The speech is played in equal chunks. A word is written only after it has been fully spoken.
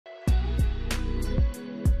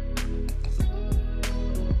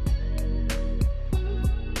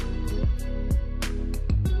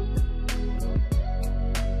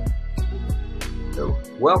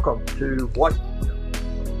Welcome to What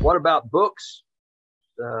About Books?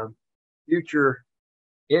 Future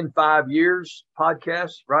in 5 years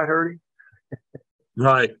podcast, right, Herdy?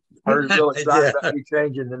 Right. Herdy's real excited Yeah. about me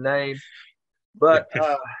changing the name. But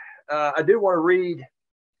I do want to read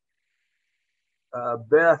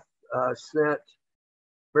Beth sent.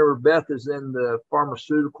 Remember, Beth is in the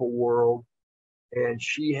pharmaceutical world, and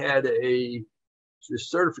she had a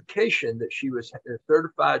certification that she was a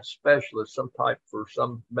certified specialist, some type for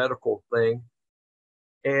some medical thing.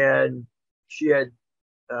 And she had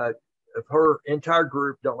of her entire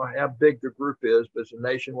group, don't know how big the group is, but it's a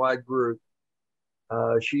nationwide group.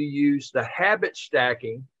 She used the habit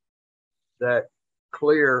stacking that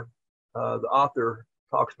Clear, the author,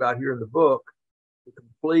 talks about here in the book to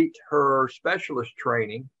complete her specialist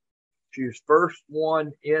training. She was first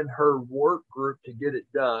one in her work group to get it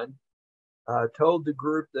done. Told the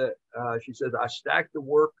group that she says, I stacked the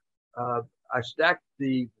work, I stacked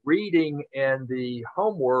the reading and the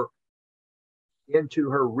homework into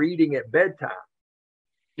her reading at bedtime.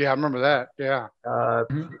 Yeah, I remember that. Yeah.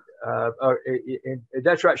 And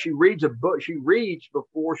that's right. She reads a book. She reads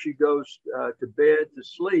before she goes to bed to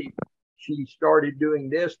sleep. She started doing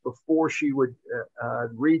this before she would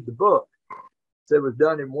read the book. So it was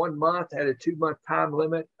done in 1 month, had a 2-month time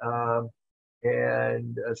limit.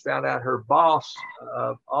 And found out her boss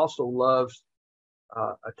also loves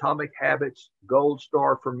Atomic Habits, gold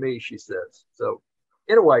star for me, she says. So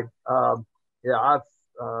anyway, yeah, I've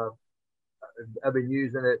been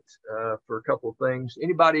using it for a couple of things.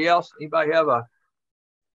 Anybody else? Anybody have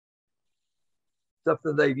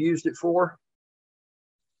something they've used it for?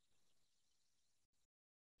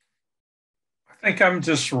 I think I'm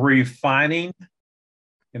just refining,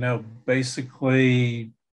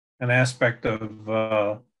 basically an aspect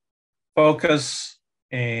of focus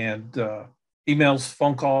and emails,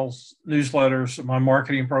 phone calls, newsletters, my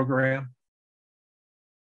marketing program.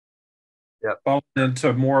 Yep. Falling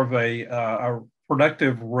into more of a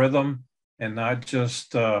productive rhythm and not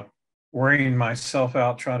just wearing myself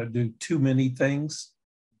out trying to do too many things.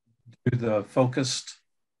 Do the focused,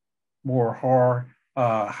 more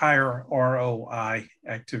higher ROI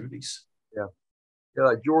activities. Yeah. Yeah,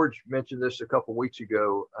 like George mentioned this a couple of weeks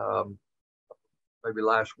ago, maybe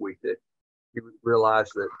last week, that he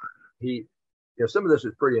realized that some of this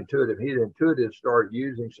is pretty intuitive. He had intuitive started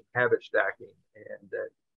using some habit stacking, and that,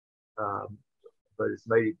 but it's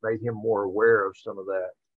made him more aware of some of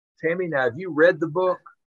that. Tammy, now have you read the book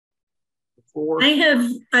before? I have.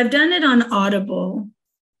 I've done it on Audible,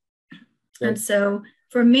 okay. And so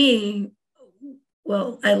for me,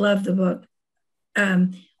 well, I love the book.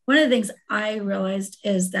 One of the things I realized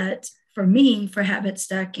is that for me, for habit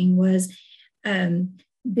stacking was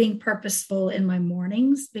being purposeful in my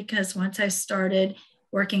mornings, because once I started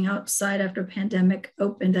working outside after pandemic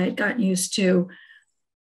opened, I had gotten used to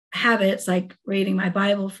habits like reading my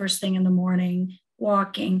Bible first thing in the morning,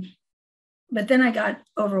 walking. But then I got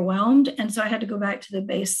overwhelmed. And so I had to go back to the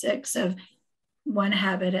basics of one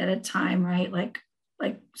habit at a time, right? Like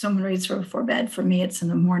someone reads before bed. For me, it's in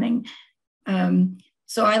the morning.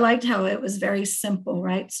 So I liked how it was very simple,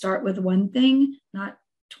 right? Start with one thing, not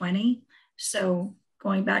 20. So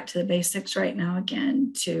going back to the basics right now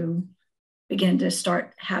again to begin to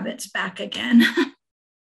start habits back again.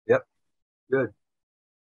 Yep. Good.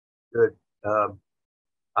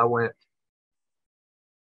 I went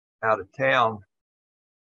out of town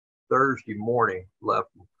Thursday morning, left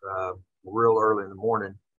real early in the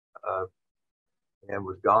morning, and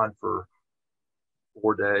was gone for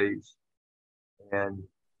 4 days, and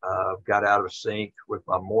got out of sync with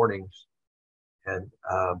my mornings. And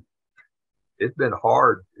it's been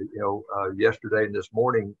hard, yesterday and this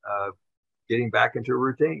morning, getting back into a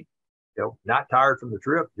routine, not tired from the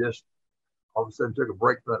trip, just all of a sudden took a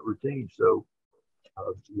break from that routine. So,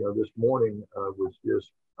 this morning was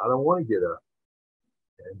just, I don't want to get up.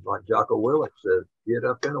 And like Jocko Willink said, get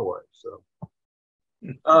up anyway. So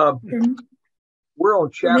we're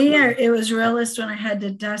on chapter. For me, it was realist when I had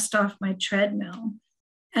to dust off my treadmill.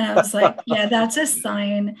 And I was like, yeah, that's a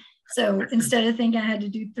sign. So instead of thinking I had to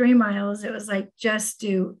do 3 miles, it was like, just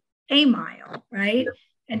do a mile, right? Yeah.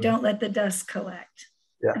 And don't let the dust collect.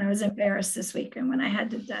 Yeah. And I was embarrassed this weekend when I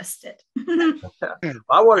had to dust it.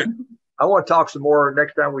 I want to talk some more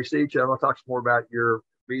next time we see each other. I want to talk some more about your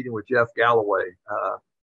meeting with Jeff Galloway.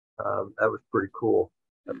 That was pretty cool.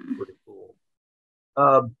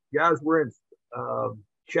 Guys, we're in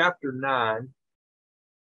chapter 9.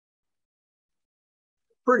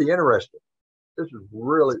 Pretty interesting. This is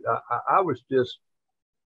really, I was just,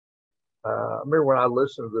 I remember when I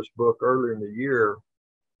listened to this book earlier in the year,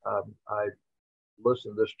 I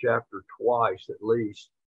listen to this chapter twice at least.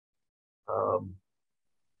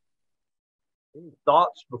 Any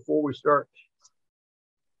thoughts before we start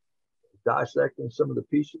dissecting some of the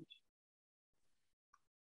pieces?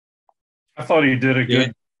 I thought he did a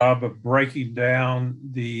good job of breaking down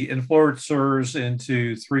the influencers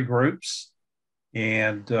into three groups.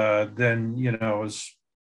 And then, I was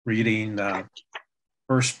reading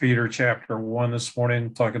First Peter chapter 1 this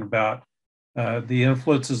morning, talking about the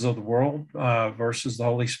influences of the world versus the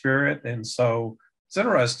Holy Spirit. And so it's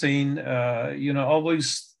interesting, all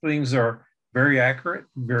these things are very accurate,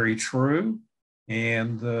 very true.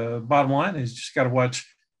 And the bottom line is just got to watch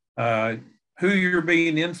who you're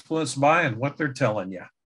being influenced by and what they're telling you.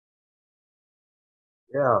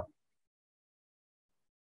 Yeah.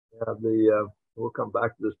 We'll come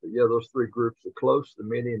back to this, but yeah, those three groups: the close, the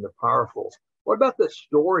many, and the powerful. What about that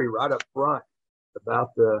story right up front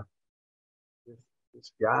about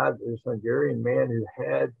this guy, this Hungarian man who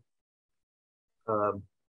had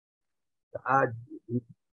he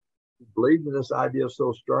believed in this idea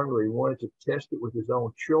so strongly he wanted to test it with his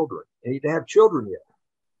own children, and he didn't have children yet.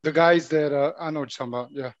 The guys that I know what you're talking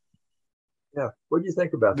about. Yeah. Yeah. What do you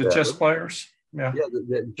think about the that? Chess players? Yeah. Yeah,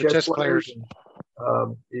 the chess players. And,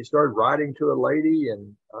 he started writing to a lady,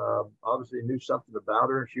 and obviously knew something about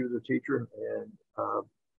her, and she was a teacher, and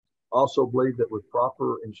also believed that with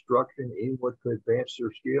proper instruction, anyone could advance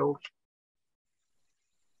their skills.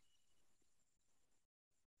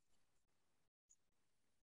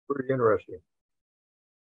 Pretty interesting.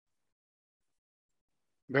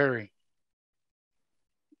 Very.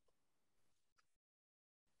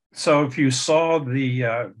 So if you saw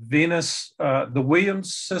the Venus, the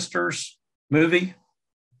Williams sisters movie,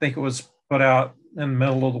 I think it was put out in the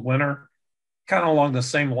middle of the winter, kind of along the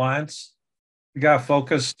same lines. The guy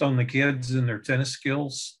focused on the kids and their tennis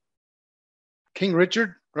skills. King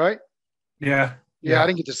Richard, right? Yeah. Yeah, I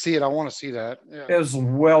didn't get to see it. I want to see that. Yeah. It was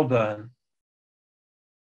well done.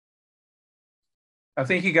 I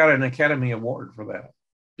think he got an Academy Award for that.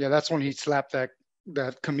 Yeah, that's when he slapped that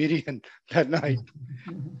comedian that night.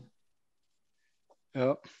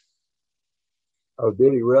 Yep. Oh,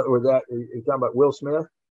 did he? Was that you talking about Will Smith?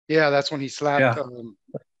 Yeah, that's when he slapped. Yeah.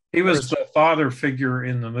 He was the father figure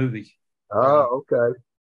in the movie. Oh, okay.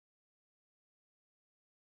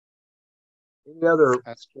 Any other?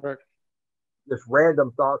 That's correct. Just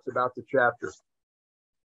random thoughts about the chapter.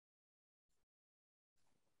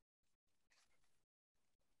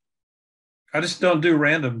 I just don't do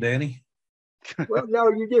random, Danny. Well, no,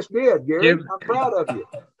 you just did, Gary. I'm proud of you.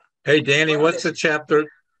 Hey, Danny, what's the chapter?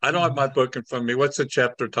 I don't have my book in front of me. What's the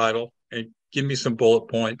chapter title? And give me some bullet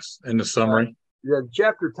points in the summary. The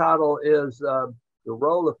chapter title is the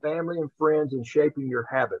role of family and friends in shaping your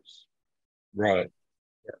habits. Right.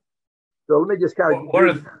 Yeah. So let me just kind of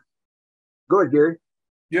go ahead, Gary.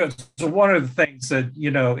 Yeah. So one of the things that,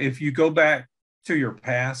 if you go back to your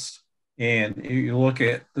past and you look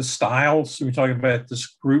at the styles, we're talking about this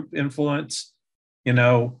group influence,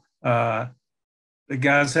 the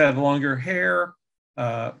guys had longer hair,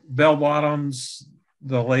 bell bottoms,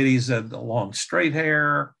 the ladies had the long straight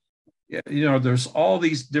hair. There's all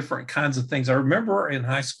these different kinds of things. I remember in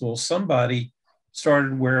high school, somebody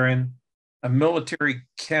started wearing a military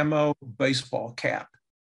camo baseball cap.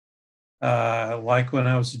 Like when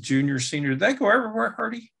I was a junior, senior. Did that go everywhere,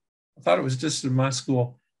 Hardy? I thought it was just in my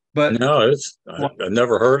school. But no, I've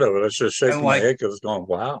never heard of it. I was just shaking my head because it's going,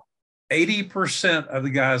 wow. 80% of the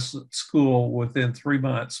guys at school within 3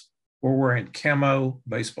 months were wearing camo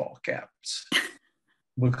baseball caps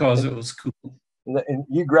because it was cool. And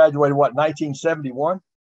you graduated, what, 1971?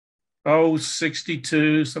 Oh,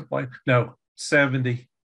 62, something like that. No, 70.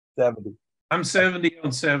 70. I'm 70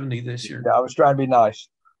 on 70 this year. Yeah, I was trying to be nice.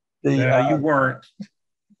 You weren't.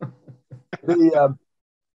 I remember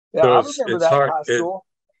that hard, high school.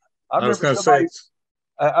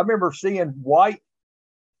 I remember seeing white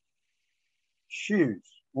shoes,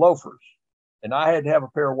 loafers, and I had to have a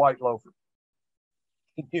pair of white loafers.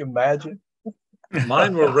 Can you imagine?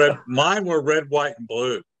 Mine were red. Mine were red, white, and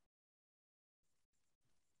blue.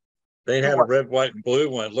 They had a red, white, and blue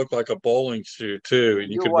one. It looked like a bowling shoe too,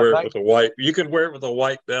 and you could wear it with a white. You could wear it with a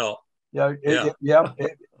white belt. Yeah.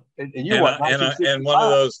 And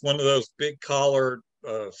one of those big collared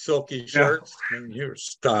silky shirts. I mean, you were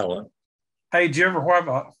styling. Hey, did you ever have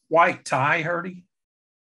a white tie, Hardy?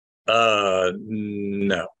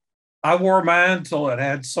 No. I wore mine until it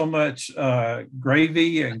had so much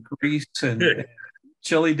gravy and grease and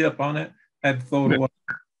chili dip on it. I had to throw it away.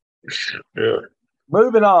 Yeah.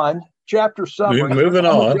 Moving on, chapter summary. I'm going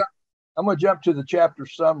to jump to the chapter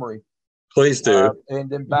summary. Please do. And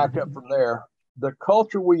then back up from there. the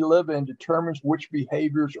culture we live in determines which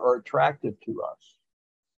behaviors are attractive to us.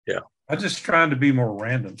 Yeah. I'm just trying to be more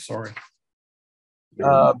random. Sorry.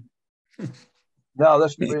 No,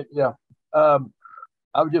 that's yeah. I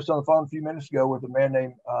was just on the phone a few minutes ago with a man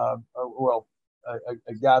named, a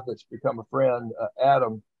guy that's become a friend,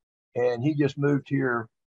 Adam, and he just moved here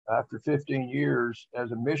after 15 years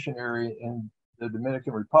as a missionary in the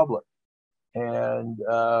Dominican Republic. And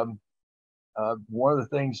one of the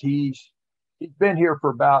things he's been here for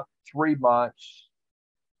about 3 months.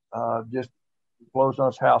 Just closed on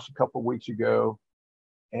his house a couple of weeks ago,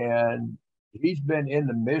 and he's been in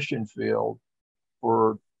the mission field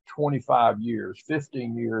for 25 years,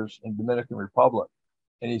 15 years in Dominican Republic.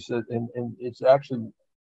 And he said, and it's actually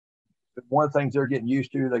one of the things they're getting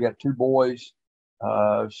used to. They got 2 boys,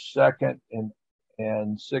 second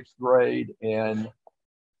and sixth grade, and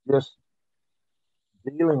just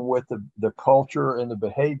dealing with the culture and the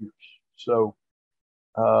behaviors. So,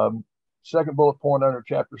 second bullet point under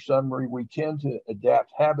chapter summary, we tend to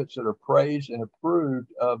adapt habits that are praised and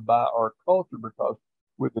approved of by our culture because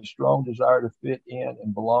we have a strong desire to fit in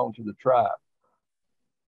and belong to the tribe.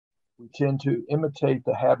 We tend to imitate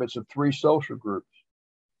the habits of 3 social groups.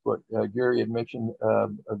 What Gary had mentioned,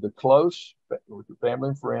 of the close, with the family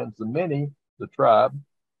and friends, the many, the tribe,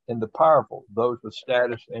 and the powerful, those with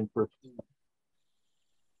status and prestige.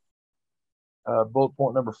 Bullet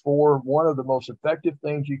point number 4, one of the most effective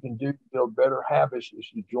things you can do to build better habits is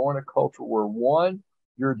to join a culture where 1,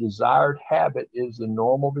 your desired habit is the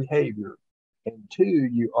normal behavior, and 2,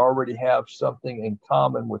 you already have something in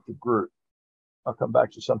common with the group. I'll come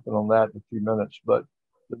back to something on that in a few minutes, but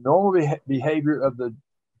the normal behavior of the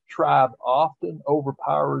tribe often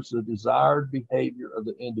overpowers the desired behavior of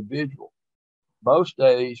the individual. Most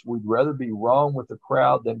days, we'd rather be wrong with the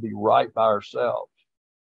crowd than be right by ourselves.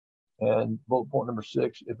 And bullet point number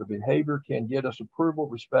 6, if a behavior can get us approval,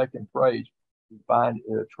 respect, and praise, we find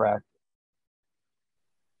it attractive.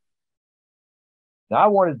 Now, I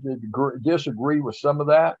wanted to disagree with some of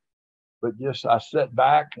that, but just I sat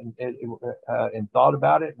back and thought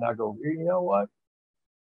about it, and I go, you know what?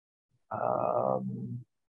 I'm,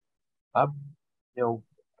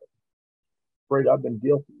 afraid I've been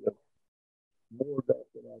guilty of more of that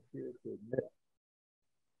than I care to admit.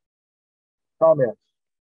 Comments?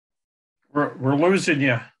 We're losing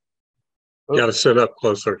you. You got to sit up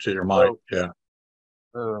closer to your mic. Yeah.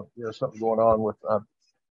 Something going on with.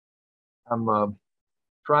 I'm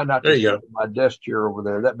trying not there to you sit go. my desk chair over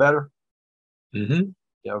there. Is that better? Mm-hmm.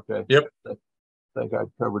 Yeah. Okay. Yep. I think I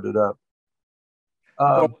covered it up.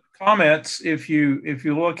 Well, comments. If you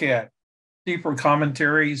look at deeper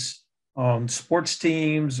commentaries on sports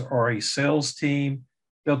teams or a sales team,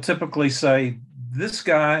 they'll typically say this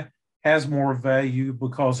guy has more value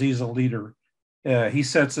because he's a leader. He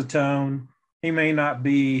sets a tone. He may not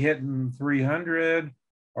be hitting 300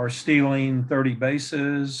 or stealing 30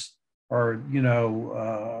 bases or,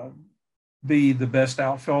 be the best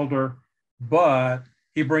outfielder, but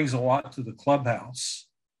he brings a lot to the clubhouse.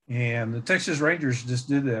 And the Texas Rangers just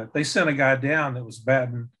did that. They sent a guy down that was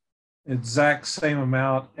batting exact same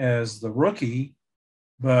amount as the rookie,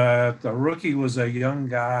 but the rookie was a young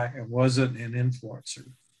guy and wasn't an influencer.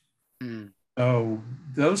 So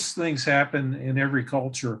those things happen in every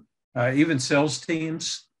culture. Even sales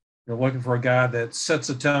teams, they're looking for a guy that sets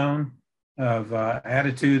a tone of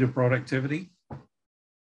attitude and productivity.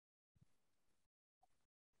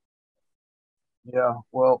 Yeah,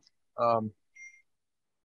 well,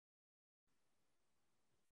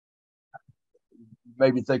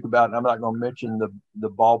 maybe think about it. I'm not going to mention the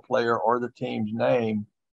ball player or the team's name,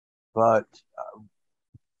 but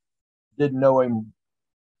didn't know him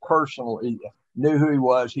personally. Knew who he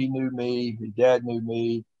was. He knew me. His dad knew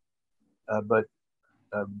me, but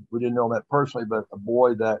we didn't know him that personally. But a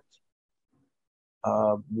boy that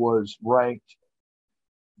was ranked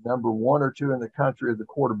number 1 or 2 in the country as a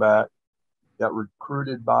quarterback, got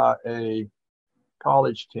recruited by a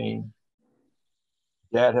college team.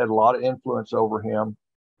 Dad had a lot of influence over him.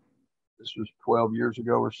 This was 12 years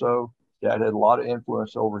ago or so. Dad had a lot of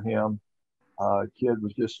influence over him. Kid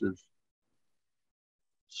was just as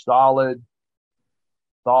solid,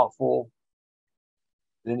 thoughtful.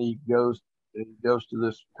 Then he goes to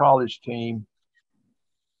this college team,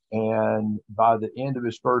 and by the end of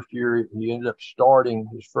his first year, he ended up starting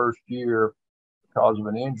his first year because of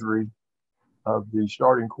an injury of the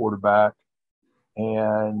starting quarterback,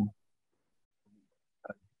 and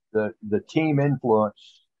the team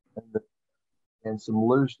influence and some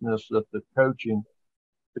looseness of the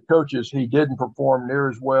coaches, he didn't perform near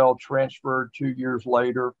as well, transferred 2 years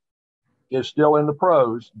later, is still in the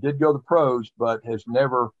pros, did go to the pros, but has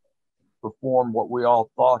never performed what we all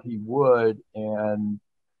thought he would. And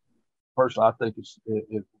personally, I think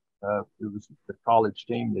it was the college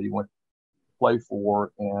team that he went to play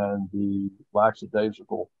for, and the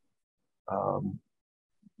lackadaisical,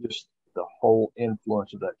 just the whole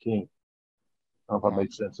influence of that team. I don't know if I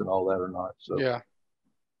made sense in all that or not. So yeah.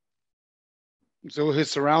 So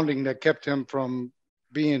his surrounding that kept him from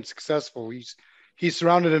being successful. He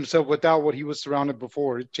surrounded himself without what he was surrounded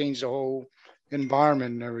before. It changed the whole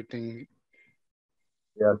environment and everything.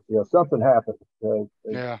 yeah, something happened.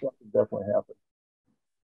 Yeah. Something definitely happened.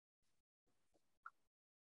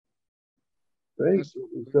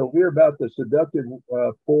 So we're about the seductive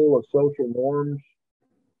pull of social norms.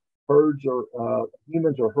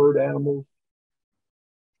 Humans are herd animals.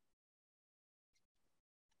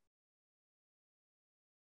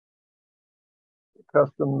 The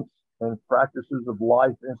customs and practices of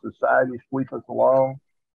life in society sweep us along.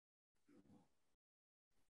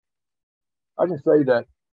 I can say that,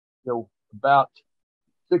 about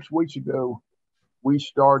 6 weeks ago, we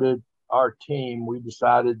started our team. We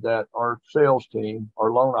decided that our sales team,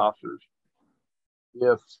 our loan officers,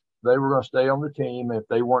 if they were going to stay on the team, if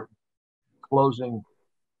they weren't closing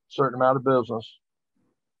a certain amount of business,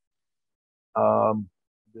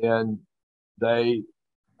 then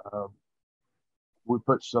we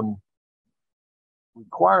put some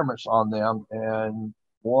requirements on them. And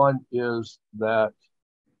one is that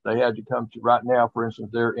they had to come to, right now, for instance,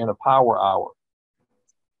 they're in a power hour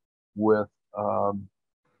with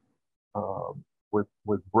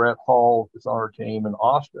Brett Hall, that's on our team in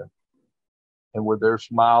Austin, and where they're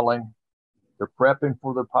smiling, they're prepping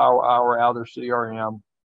for the power hour out of their CRM.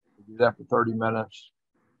 They do that for 30 minutes,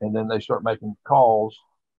 and then they start making calls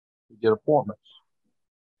to get appointments.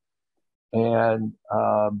 And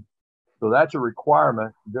so that's a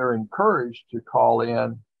requirement. They're encouraged to call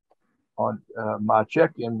in on my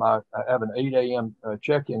check-in. I have an 8 a.m.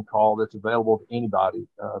 Check-in call that's available to anybody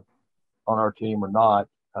on our team or not.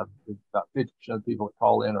 About 50% of the people that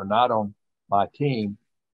call in are not on my team,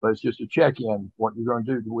 but it's just a check-in. What you're going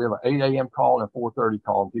to do, we have an 8 a.m. call and a 4:30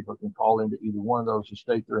 call, and people can call into either one of those to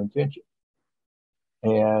state their intention.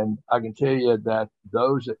 And I can tell you that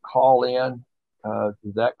those that call in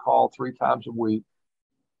that call 3 times a week,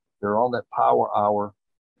 they're on that power hour,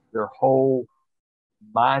 their whole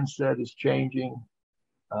mindset is changing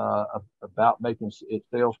about making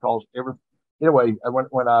sales calls. Anyway,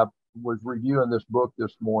 when I was reviewing this book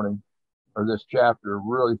this morning, or this chapter,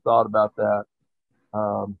 really thought about that.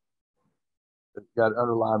 It's got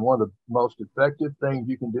underlined, one of the most effective things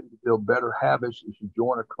you can do to build better habits is to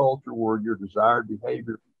join a culture where your desired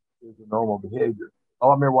behavior is a normal behavior. Oh,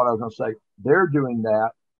 I remember what I was going to say. They're doing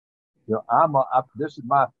that.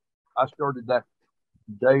 I started that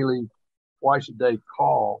daily, twice a day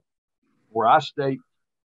call where I state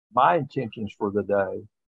my intentions for the day.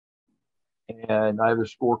 And I have a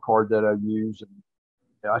scorecard that I use. And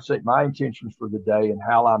I state my intentions for the day and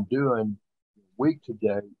how I'm doing week to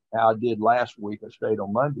day, how I did last week. I stayed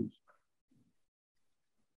on Mondays.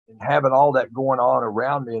 And having all that going on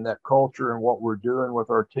around me and that culture and what we're doing with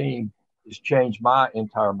our team has changed my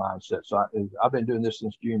entire mindset. So I've been doing this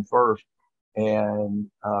since June 1st.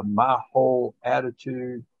 And my whole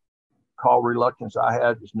attitude, call reluctance I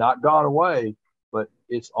had has not gone away, but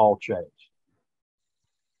it's all changed.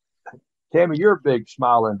 Tammy, you're a big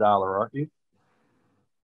smiling dollar, aren't you?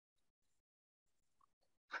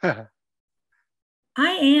 I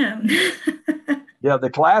am. Yeah, the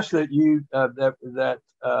class that you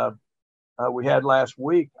we had last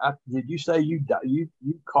week. Did you say you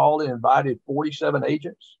called and invited 47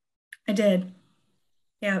 agents? I did.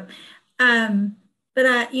 Yeah. But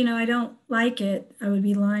I don't like it. I would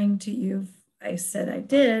be lying to you if I said I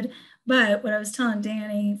did. But what I was telling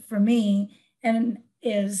Danny, for me,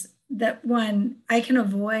 is that, one, I can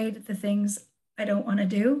avoid the things I don't want to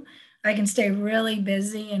do. I can stay really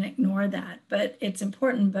busy and ignore that, but it's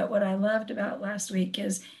important. But what I loved about last week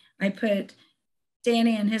is I put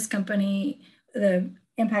Danny and his company, the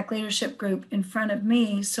Impact Leadership Group, in front of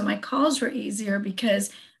me. So my calls were easier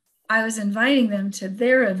because I was inviting them to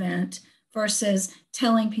their event versus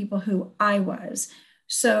telling people who I was.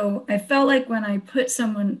 So I felt like when I put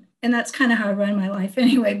someone, and that's kind of how I run my life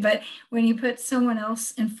anyway, but when you put someone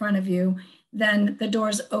else in front of you, then the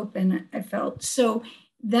doors open, I felt. So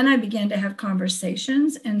then I began to have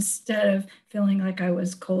conversations instead of feeling like I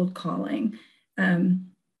was cold calling.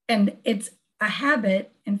 And it's a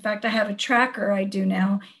habit. In fact, I have a tracker I do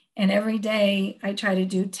now, and every day I try to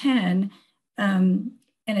do 10. And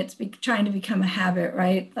it's trying to become a habit,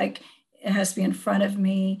 right? Like it has to be in front of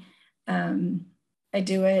me. I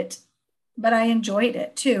do it, but I enjoyed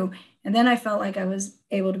it too. And then I felt like I was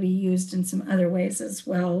able to be used in some other ways as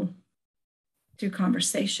well through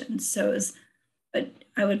conversations. So it was, but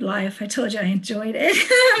I would lie if I told you I enjoyed it,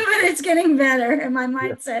 but it's getting better. And my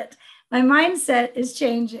mindset is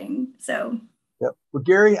changing. So. Yep. Well,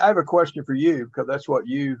 Gary, I have a question for you, because that's what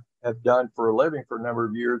you have done for a living for a number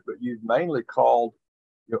of years, but you've mainly called,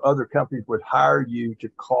 other companies would hire you to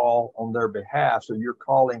call on their behalf. So you're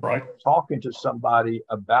calling, right, talking to somebody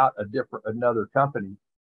about another company.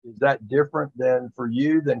 Is that different than for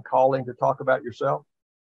you than calling to talk about yourself?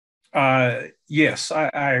 Yes,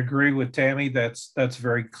 I agree with Tammy. That's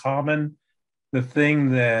very common. The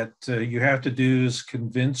thing that you have to do is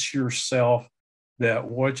convince yourself that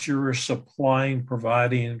what you're supplying,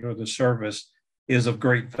 providing, or the service is of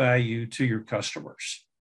great value to your customers.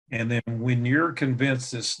 And then when you're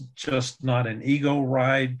convinced it's just not an ego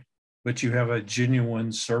ride, but you have a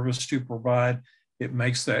genuine service to provide, it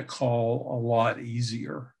makes that call a lot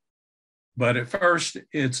easier. But at first,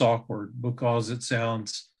 it's awkward because it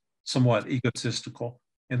sounds somewhat egotistical.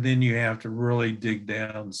 And then you have to really dig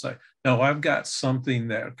down and say, no, I've got something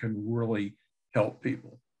that can really help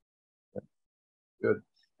people. Good.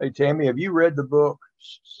 Hey, Tammy, have you read the book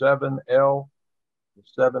 7L, The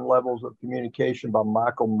 7 Levels of Communication by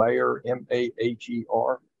Michael Maher,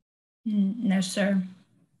 M-A-H-E-R? No, sir.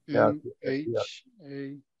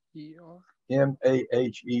 M-H-A-E-R.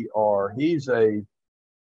 M-A-H-E-R. He's been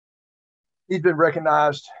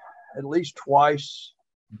recognized at least twice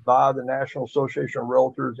by the National Association of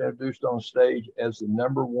Realtors, introduced on stage as the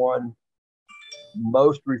 #1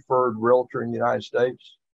 most referred realtor in the United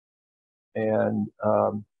States. And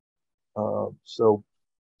so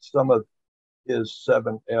some of his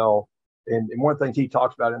 7L, and one of the things he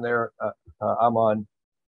talks about in there, I'm on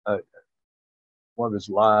one of his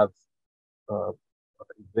live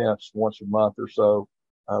events once a month or so,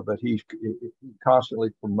 but he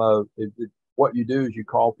constantly promote what you do is you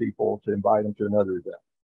call people to invite them to another event.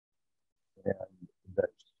 And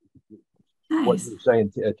that's Nice. what you're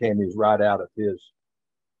saying, Tammy, is right out of his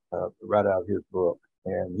book.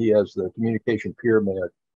 And he has the communication pyramid.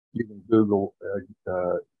 You can Google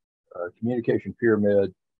communication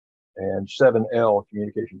pyramid and 7L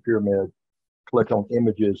communication pyramid. Click on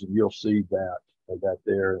images and you'll see that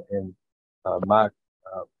there. And my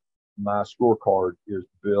scorecard is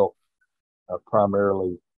built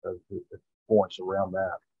primarily points around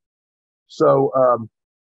that. So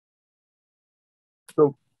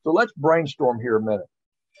let's brainstorm here a minute.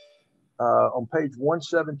 On page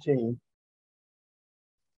 117,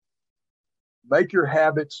 make your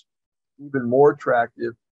habits even more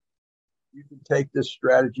attractive. You can take this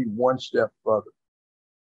strategy one step further.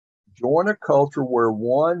 Join a culture where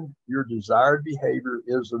 1, your desired behavior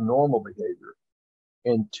is the normal behavior,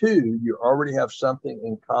 and 2, you already have something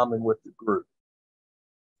in common with the group.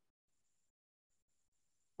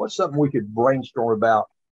 What's something we could brainstorm about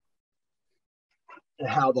and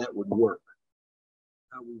how that would work?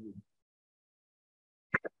 How we would.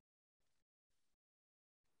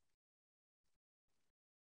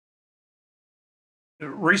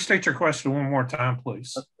 Restate your question one more time,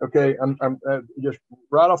 please. Okay, I'm just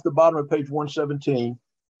right off the bottom of page 117.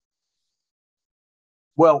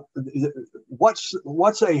 Well, what's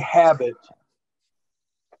a habit?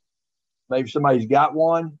 Maybe somebody's got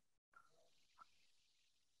one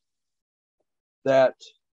that,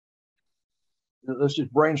 let's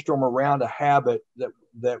just brainstorm around a habit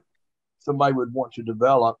that somebody would want to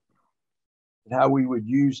develop and how we would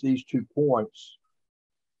use these 2 points.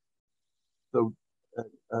 So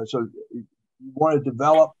you want to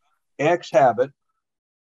develop X habit.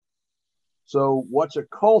 So what's a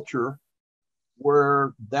culture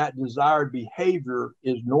where that desired behavior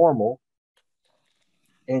is normal?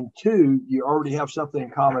 And 2, you already have something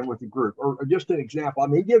in common with the group. Or just an example. I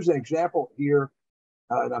mean, he gives an example here,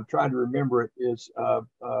 and I'm trying to remember it, is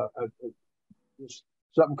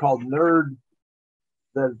something called Nerd,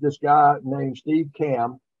 that this guy named Steve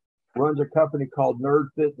Cam runs a company called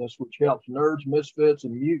Nerd Fitness, which helps nerds, misfits,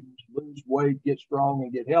 and mutants lose weight, get strong,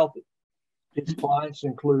 and get healthy. His clients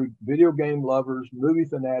include video game lovers, movie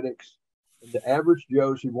fanatics, and the average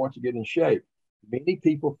Joes who want to get in shape. Many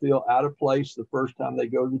people feel out of place the first time they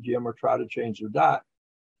go to the gym or try to change their diet.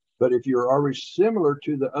 But if you're already similar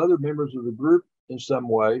to the other members of the group in some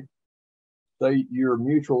way, say you're a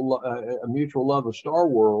mutual love of Star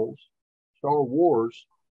Wars,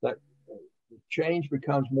 that change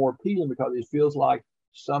becomes more appealing because it feels like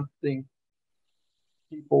something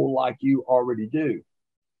people like you already do.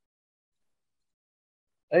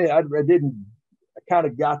 Hey, I kind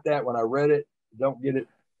of got that when I read it. Don't get it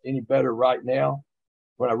any better right now.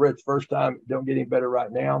 When I read it the first time, don't get any better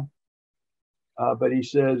right now. But he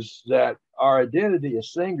says that our identity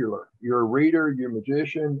is singular. You're a reader, you're a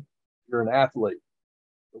magician, you're an athlete.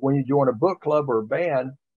 But when you join a book club or a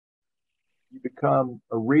band, you become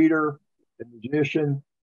a reader, a magician,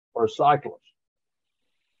 or a cyclist.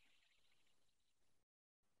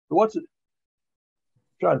 So what's it?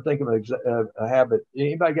 I'm trying to think of a habit.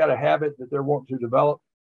 Anybody got a habit that they're wanting to develop?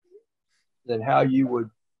 Then how you would?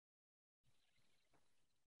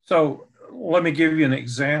 So let me give you an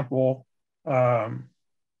example. Our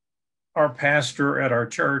pastor at our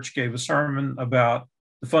church gave a sermon about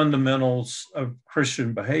the fundamentals of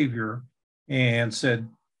Christian behavior and said,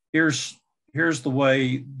 here's the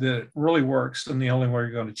way that it really works, and the only way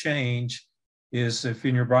you're going to change is if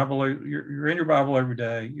in your Bible, you're in your Bible every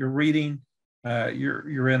day, you're reading,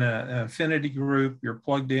 you're in an affinity group, you're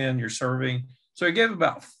plugged in, you're serving. So he gave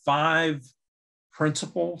about 5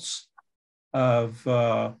 principles of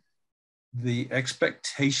the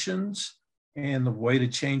expectations, and the way to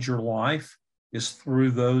change your life is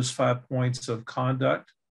through those 5 points of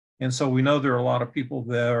conduct. And so we know there are a lot of people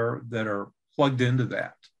there that are plugged into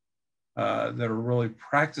that, that are really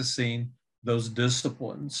practicing those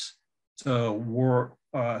disciplines to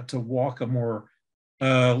walk a more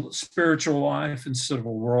spiritual life instead of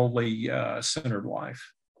a worldly centered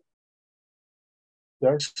life.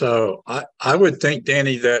 So I would think,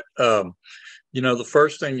 Danny, that the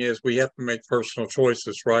first thing is we have to make personal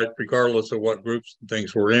choices, right? Regardless of what groups and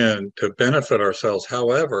things we're in, to benefit ourselves.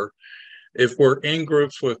 However, if we're in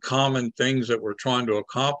groups with common things that we're trying to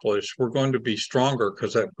accomplish, we're going to be stronger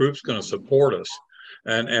because that group's going to support us.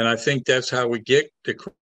 And I think that's how we get to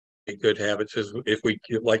good habits, is if we,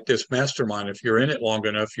 like this mastermind, if you're in it long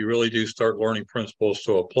enough, you really do start learning principles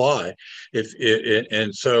to apply.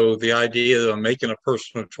 And so the idea of making a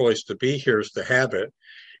personal choice to be here is the habit.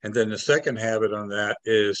 And then the second habit on that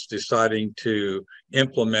is deciding to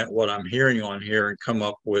implement what I'm hearing on here and come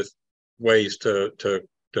up with ways to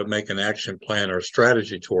make an action plan or a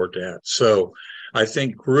strategy toward that. So I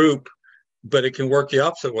think group, but it can work the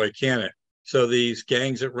opposite way, can it? So these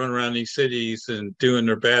gangs that run around these cities and doing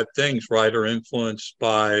their bad things, right, are influenced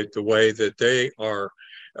by the way that they are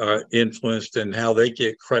influenced and how they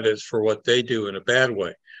get credits for what they do in a bad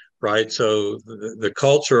way, right? So the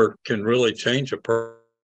culture can really change a person.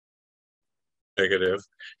 Negative,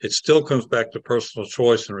 it still comes back to personal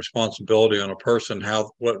choice and responsibility on a person,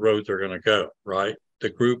 what road they're going to go, right? The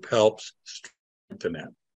group helps strengthen that.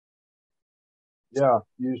 Yeah,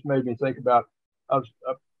 you just made me think about, I was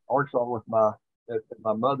up Arkansas with at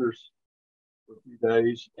my mother's for a few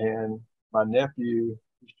days, and my nephew,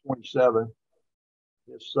 he's 27,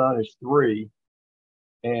 his son is 3,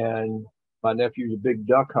 and my nephew's a big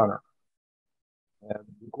duck hunter, and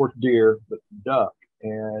of course deer, but duck.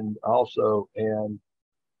 And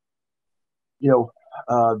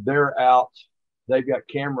they're out. They've got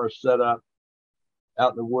cameras set up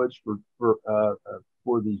out in the woods for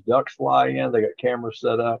these ducks fly in. They got cameras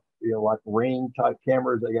set up, like ring type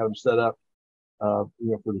cameras. They got them set up, for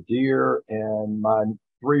the deer. And my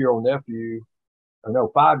 5-year-old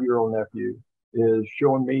nephew is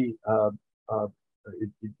showing me,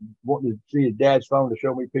 wanting to see his dad's phone to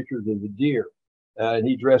show me pictures of the deer. And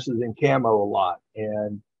he dresses in camo a lot.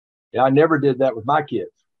 And I never did that with my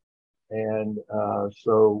kids. And it's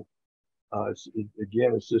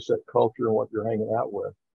just that culture and what you're hanging out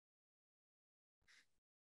with.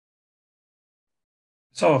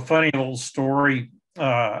 So a funny little story,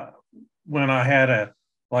 when I had a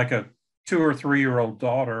 2 or 3 year old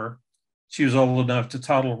daughter, she was old enough to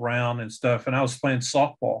toddle around and stuff, and I was playing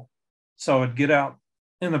softball. So I'd get out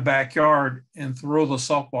in the backyard and throw the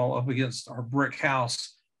softball up against our brick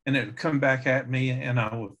house, and it would come back at me, and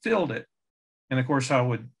I would field it. And of course, I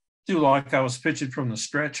would do like I was pitching from the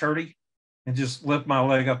stretch hurdy and just lift my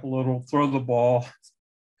leg up a little, throw the ball.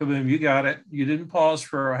 Boom, you got it. You didn't pause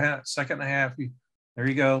for a second and a half. There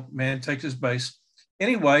you go. Man takes his base.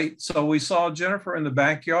 Anyway, so we saw Jennifer in the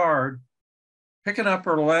backyard picking up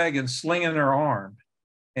her leg and slinging her arm.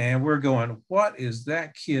 And we're going, what is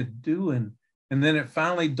that kid doing? And then it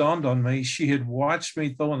finally dawned on me, she had watched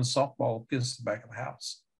me throwing the softball against the back of the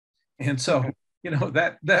house. And so,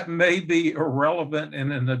 that may be irrelevant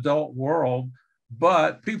in an adult world,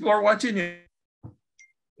 but people are watching you.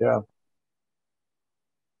 Yeah.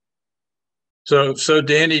 So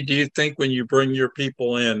Danny, do you think when you bring your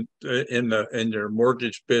people in your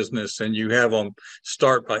mortgage business and you have them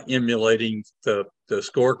start by emulating the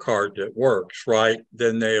scorecard that works, right?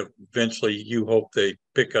 Then they eventually, you hope they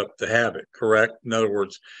pick up the habit, correct? In other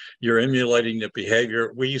words, you're emulating the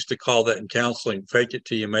behavior. We used to call that in counseling, fake it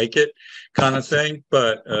till you make it kind of thing,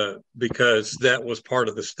 but because that was part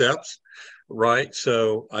of the steps. right?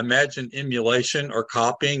 So I imagine emulation or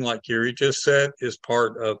copying, like Gary just said, is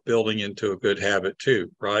part of building into a good habit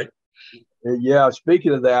too, right? Yeah.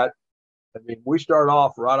 Speaking of that, I mean, we start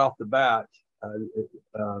off right off the bat.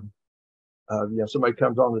 Somebody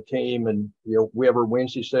comes on the team, and we have our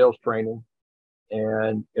Wednesday sales training,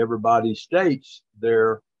 and everybody states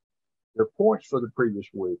their points for the previous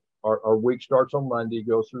week. Our week starts on Monday,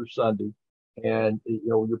 goes through Sunday, and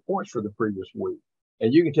your points for the previous week.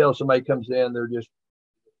 And you can tell somebody comes in, they're just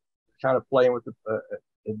kind of playing with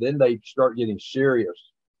and then they start getting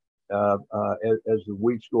serious as the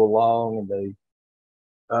weeks go along, and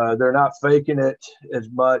they're not faking it as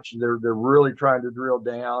much. They're really trying to drill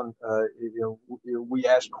down. We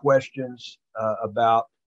ask questions about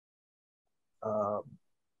the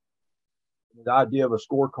idea of a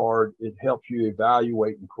scorecard. It helps you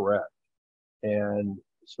evaluate and correct, and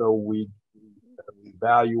so we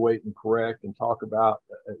evaluate and correct and talk about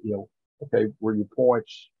okay, were your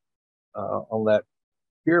points on that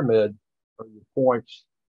pyramid, are your points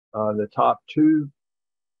on the top two,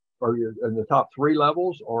 or in the top three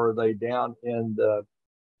levels, or are they down in the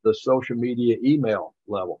social media email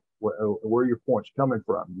level? Where are your points coming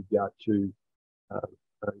from? You've got to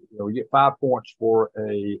you get 5 points for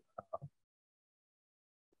a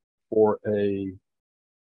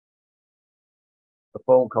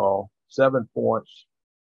phone call, 7 points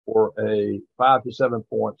for 5 to 7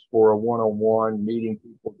 points for a one-on-one meeting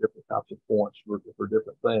people, different types of points for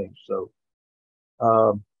different things. So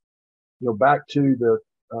back to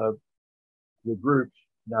the groups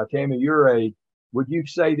now. Tammy, would you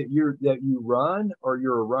say that you run, or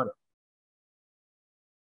you're a runner?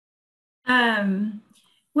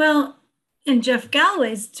 Well, in Jeff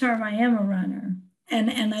Galloway's term, I am a runner.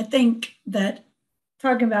 And I think that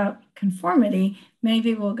talking about conformity, many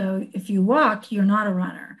people will go, if you walk, you're not a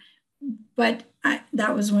runner. But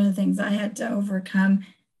that was one of the things I had to overcome.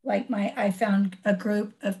 I found a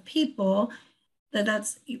group of people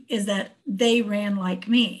that they ran like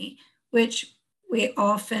me, which we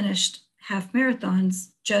all finished half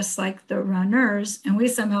marathons just like the runners, and we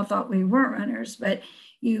somehow thought we weren't runners. But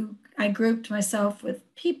I grouped myself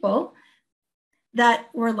with people that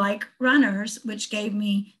were like runners, which gave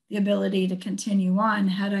me the ability to continue on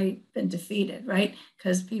had I been defeated, right?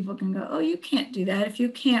 Because people can go, oh, you can't do that. If you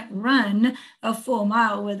can't run a full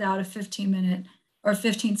mile without a 15-minute or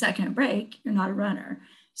 15-second break, you're not a runner.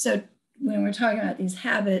 So when we're talking about these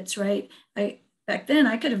habits, right, back then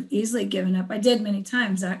I could have easily given up. I did many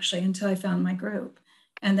times, actually, until I found my group.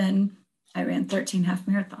 And then I ran 13 half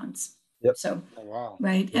marathons. Yep. So, oh, wow.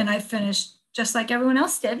 Right. Yep. And I finished just like everyone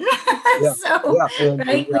else did. Yeah. So, yeah.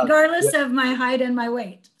 right, regardless of my height and my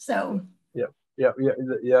weight. So, yeah.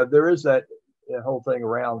 There is that whole thing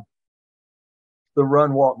around the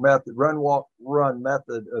run walk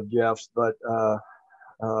method of Jeff's, but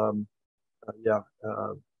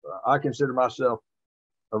I consider myself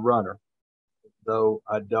a runner, though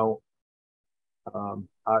I don't.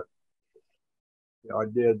 I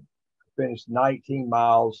did finish 19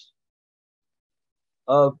 miles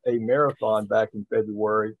of a marathon back in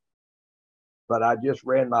February, but I just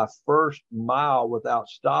ran my first mile without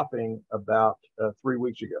stopping about 3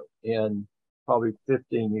 weeks ago in probably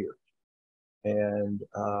 15 years. And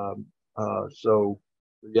so,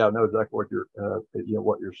 yeah, I know exactly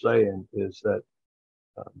what you're saying is that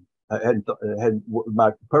I hadn't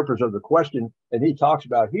my purpose of the question, and he talks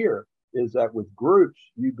about here, is that with groups,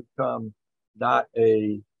 you become not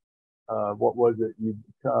you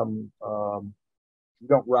become, you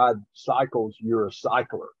don't ride cycles, you're a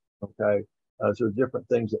cycler. Okay. So different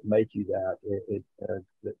things that make you that. It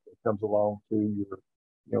comes along to your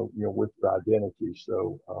with your identity.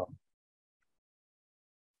 So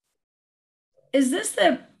is this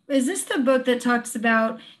the book that talks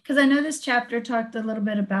about, because I know this chapter talked a little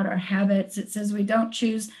bit about our habits. It says we don't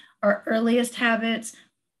choose our earliest habits,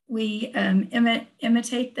 we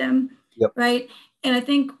imitate them. Yep. Right? And I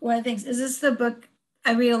think one of the things, is this the book,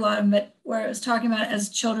 I read a lot of it, where it was talking about as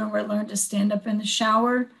children we learned to stand up in the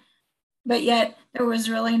shower, but yet there was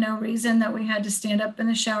really no reason that we had to stand up in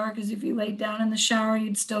the shower, because if you laid down in the shower,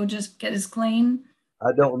 you'd still just get as clean.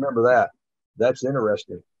 I don't remember that. That's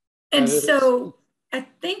interesting. And so I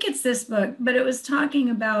think it's this book, but it was talking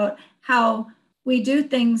about how we do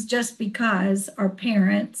things just because our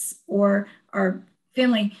parents or our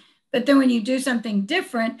family, but then when you do something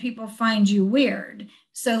different, people find you weird.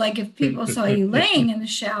 So like if people saw you laying in the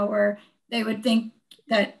shower, they would think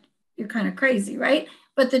that you're kind of crazy, right?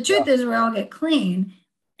 But the truth is we all get clean.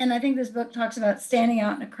 And I think this book talks about standing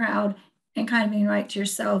out in a crowd and kind of being right to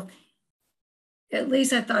yourself. at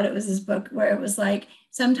least I thought it was this book where it was like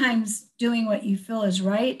sometimes doing what you feel is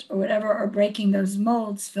right or whatever, or breaking those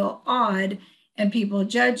molds feel odd and people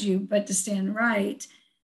judge you, but to stand right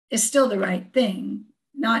is still the right thing.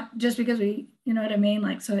 Not just because we, you know what I mean?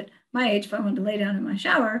 Like, so at my age, if I wanted to lay down in my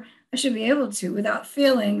shower, I should be able to without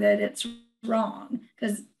feeling that it's wrong,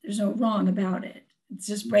 because there's no wrong about it. It's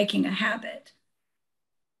just breaking a habit.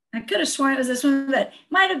 I could have sworn it was this one, but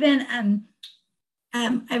might have been.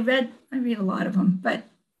 I read a lot of them, but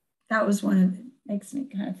that was one of makes me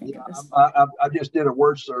kind of think of this. I just did a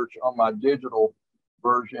word search on my digital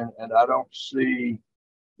version, and I don't see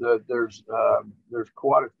there's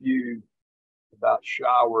quite a few about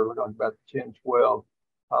shower. We're talking about 10, 12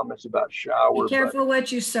 comments about shower. Be careful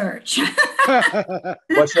what you search.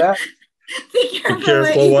 What's that? Be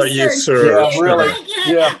careful what you search. Yeah, really.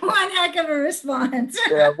 Yeah. One heck of a response.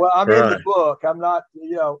 Yeah. Well, I'm in the book. I'm not,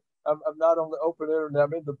 I'm not on the open internet.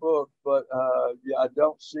 I'm in the book, but yeah, I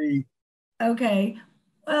don't see. Okay.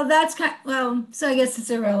 Well, so I guess it's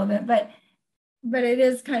irrelevant, but it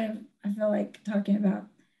is kind of, I feel like talking about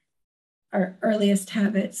our earliest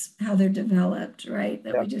habits, how they're developed, right?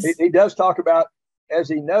 That Yeah. we just. He does talk about, as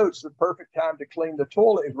he notes, the perfect time to clean the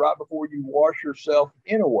toilet is right before you wash yourself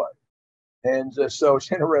in a way. And so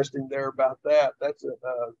it's interesting there about that. That's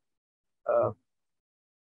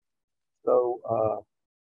so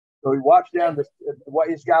he walks down this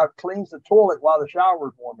guy cleans the toilet while the shower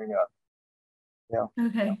is warming up. Yeah.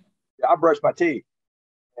 Okay. Yeah, I brush my teeth,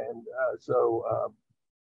 and so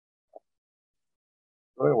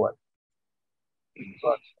anyway,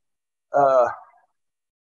 but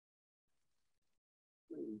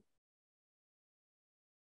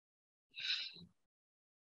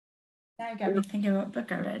Now I got me thinking what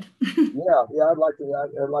book I read. yeah, I'd like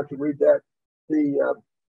to read that. The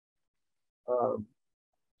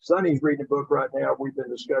Sonny's reading a book right now we've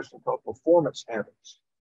been discussing called Performance Habits.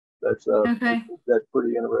 That's okay. That's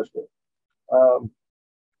pretty interesting.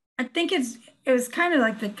 I think it was kind of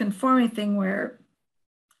like the conforming thing where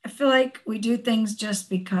I feel like we do things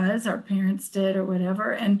just because our parents did or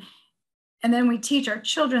whatever, and then we teach our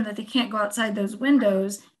children that they can't go outside those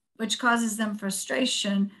windows, which causes them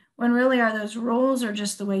frustration, when really are those rules or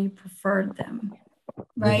just the way you preferred them,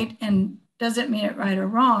 right? Mm-hmm. And doesn't mean it right or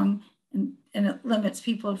wrong, and it limits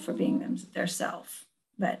people for being their self.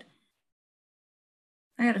 But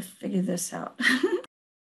I got to figure this out.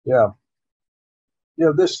 Yeah.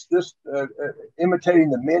 This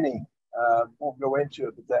imitating the many, won't go into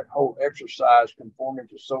it, but that whole exercise conforming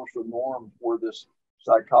to social norms, where this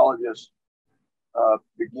psychologist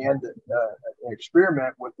began to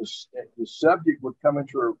experiment with the subject would come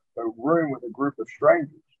into a room with a group of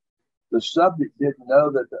strangers. The subject didn't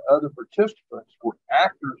know that the other participants were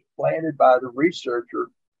actors planted by the researcher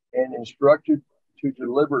and instructed to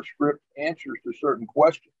deliver script answers to certain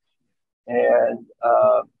questions. And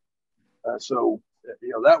so,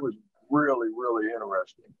 that was really, really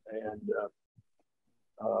interesting. And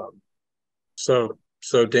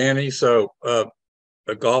so Danny,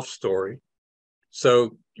 a golf story.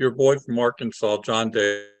 So your boy from Arkansas, John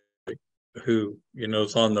Day, who,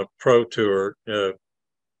 is on the pro tour,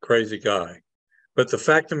 crazy guy. But the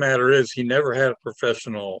fact of the matter is he never had a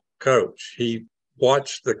professional coach. He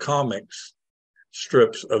watched the comics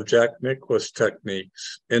strips of Jack Nicklaus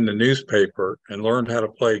techniques in the newspaper and learned how to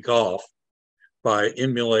play golf by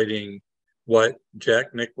emulating what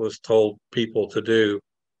Jack Nicklaus told people to do,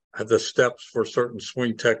 the steps for certain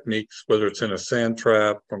swing techniques, whether it's in a sand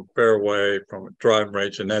trap, from fairway, from a driving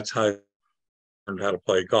range, and that's how I learned how to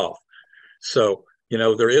play golf. So,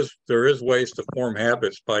 there is ways to form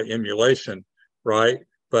habits by emulation, right?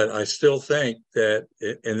 But I still think that,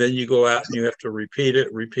 and then you go out and you have to repeat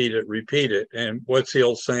it. And what's the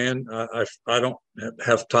old saying? I don't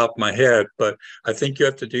have top of my head, but I think you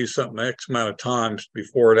have to do something X amount of times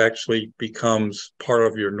before it actually becomes part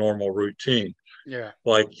of your normal routine. Yeah.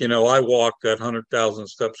 Like, I walk that 100,000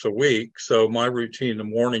 steps a week. So my routine in the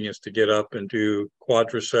morning is to get up and do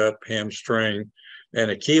quadricep, hamstring, and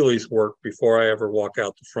Achilles work before I ever walk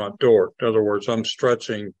out the front door. In other words, I'm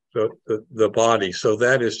stretching the body. So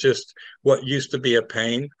that is just what used to be a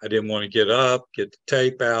pain. I didn't want to get up, get the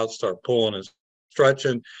tape out, start pulling and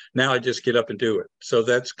stretching. Now I just get up and do it. So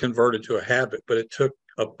that's converted to a habit, but it took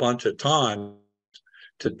a bunch of time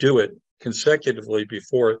to do it consecutively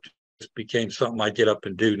before it just became something I get up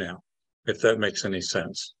and do now, if that makes any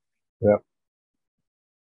sense. Yeah.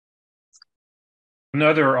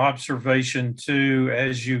 Another observation too,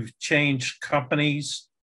 as you've changed companies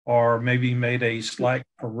or maybe made a slight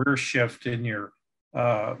career shift in your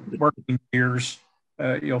working years,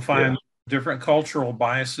 you'll find different cultural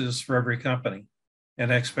biases for every company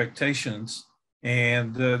and expectations.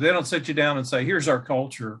 And they don't sit you down and say, here's our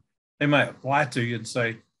culture. They might lie to you and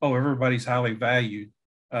say, oh, everybody's highly valued.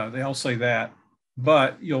 They all say that.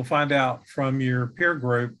 But you'll find out from your peer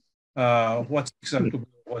group what's acceptable,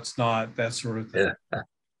 what's not, that sort of thing. Yeah.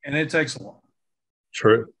 And it takes a while.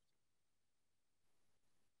 True.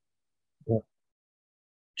 Yeah.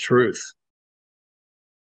 Truth.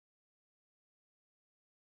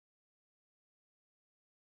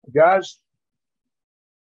 Guys,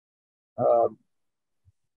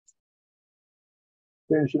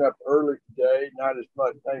 finishing up early today, not as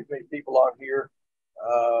many people on here.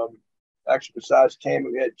 Actually, besides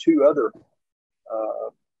Tammy, we had two other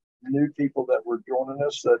new people that were joining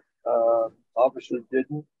us that obviously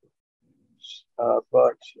didn't.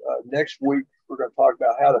 But next week, we're going to talk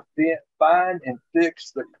about how to find and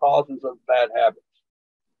fix the causes of bad habits.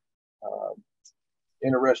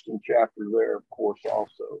 Interesting chapter there, of course,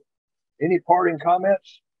 also. Any parting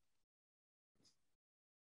comments?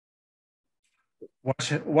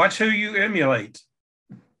 Watch who you emulate.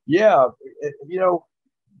 Yeah,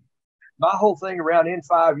 my whole thing around in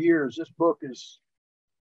 5 years, this book is,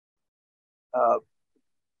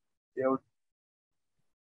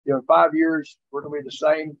 in 5 years, we're going to be the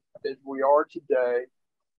same as we are today,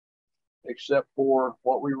 except for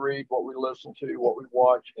what we read, what we listen to, what we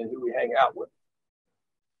watch, and who we hang out with.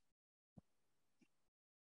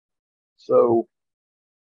 So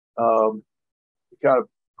it kind of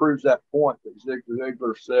proves that point that Zig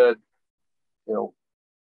Ziglar said,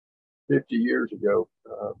 50 years ago,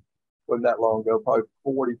 wasn't that long ago, probably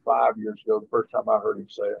 45 years ago, the first time I heard him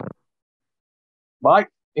say it. Mike,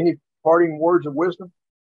 any parting words of wisdom?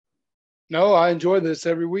 No, I enjoy this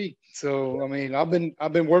every week. So, I mean, I've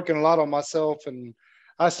been working a lot on myself, and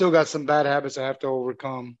I still got some bad habits I have to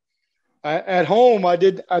overcome. At home, I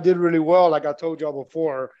did really well, like I told y'all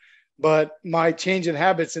before. But my change in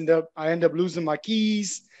habits I end up losing my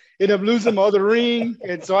keys, end up losing my other ring,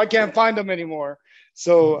 and so I can't find them anymore.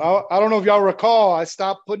 So I don't know if y'all recall, I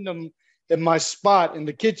stopped putting them in my spot in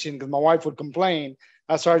the kitchen because my wife would complain.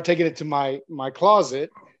 I started taking it to my closet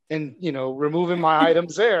and removing my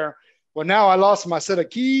items there. Well, now I lost my set of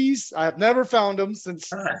keys. I have never found them since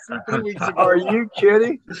 3 weeks ago. Are you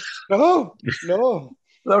kidding? No.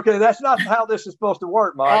 Okay, that's not how this is supposed to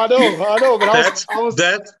work, Mike. I know, but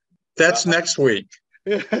that's next week.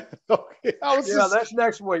 Yeah, okay. That's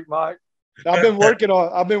next week, Mike. I've been working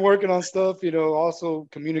on stuff, also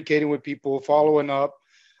communicating with people, following up,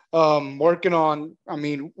 working on,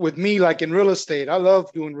 with me, like in real estate, I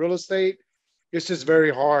love doing real estate. It's just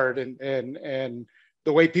very hard. And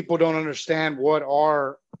the way people don't understand what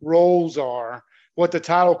our roles are, what the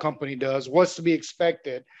title company does, what's to be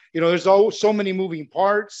expected. There's so many moving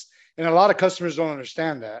parts, and a lot of customers don't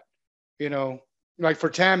understand that. Like for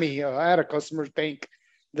Tammy, I had a customer think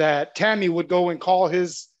that Tammy would go and call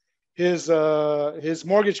his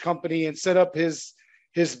mortgage company and set up his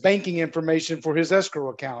banking information for his escrow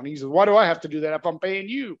account. He said, "Why do I have to do that if I'm paying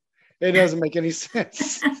you?" It doesn't make any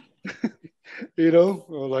sense.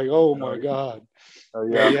 Like, oh my God.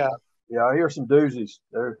 Yeah. I hear some doozies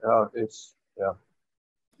there.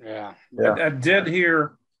 Yeah. I did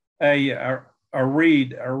hear a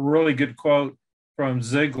really good quote from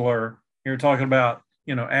Ziglar. You're talking about,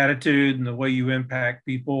 attitude and the way you impact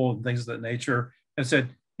people and things of that nature. And said,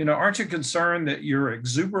 aren't you concerned that your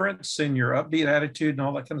exuberance and your upbeat attitude and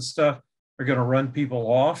all that kind of stuff are going to run people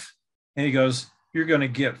off? And he goes, you're going to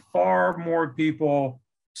get far more people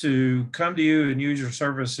to come to you and use your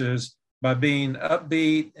services by being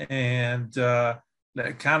upbeat and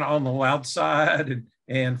kind of on the loud side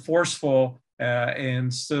and forceful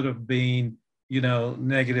instead of being,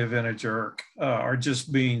 negative and a jerk, or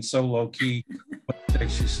just being so low key, but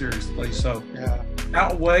takes you seriously. So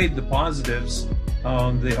outweighed the positives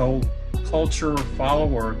on the whole culture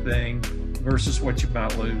follower thing versus what you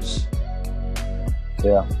might lose.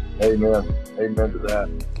 Yeah. Amen to that.